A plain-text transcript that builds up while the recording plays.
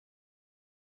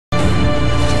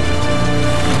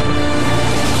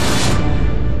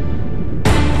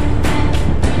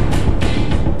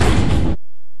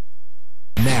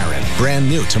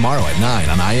new tomorrow at 9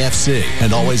 on IFC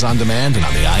and always on demand and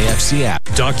on the IFC app.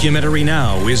 Documentary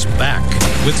Now is back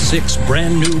with 6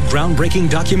 brand new groundbreaking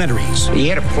documentaries. He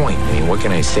had a point. I mean, what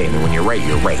can I say? I mean, when you're right,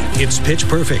 you're right. It's Pitch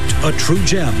Perfect, a true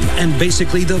gem, and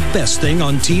basically the best thing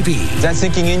on TV. Is that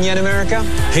sinking in yet, America?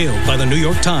 Hailed by the New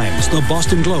York Times, the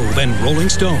Boston Globe, and Rolling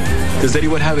Stone. Does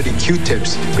anyone have any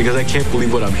Q-tips? Because I can't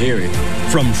believe what I'm hearing.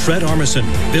 From Fred Armisen,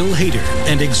 Bill Hader,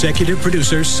 and executive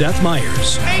producer Seth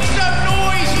Meyers. Make some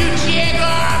noise, you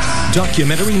jagoffs!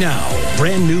 Documentary Now,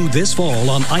 brand new this fall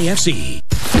on IFC.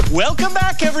 Welcome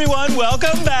back, everyone.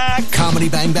 Welcome back. Comedy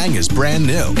Bang Bang is brand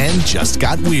new and just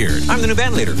got weird. I'm the new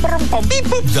band leader.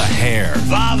 The hair.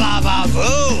 Va, va, va,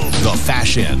 boom. The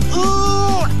fashion.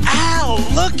 Ooh, ow,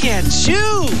 look at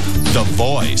you. The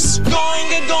voice. Going,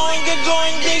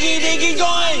 diggy, diggy,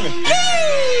 going.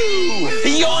 Woo!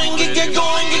 Yoing,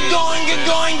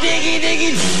 going, diggy,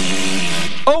 diggy.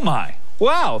 Oh, my.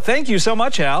 Wow, thank you so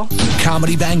much, Al.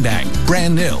 Comedy Bang Bang,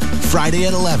 brand new, Friday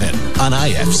at 11 on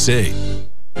IFC.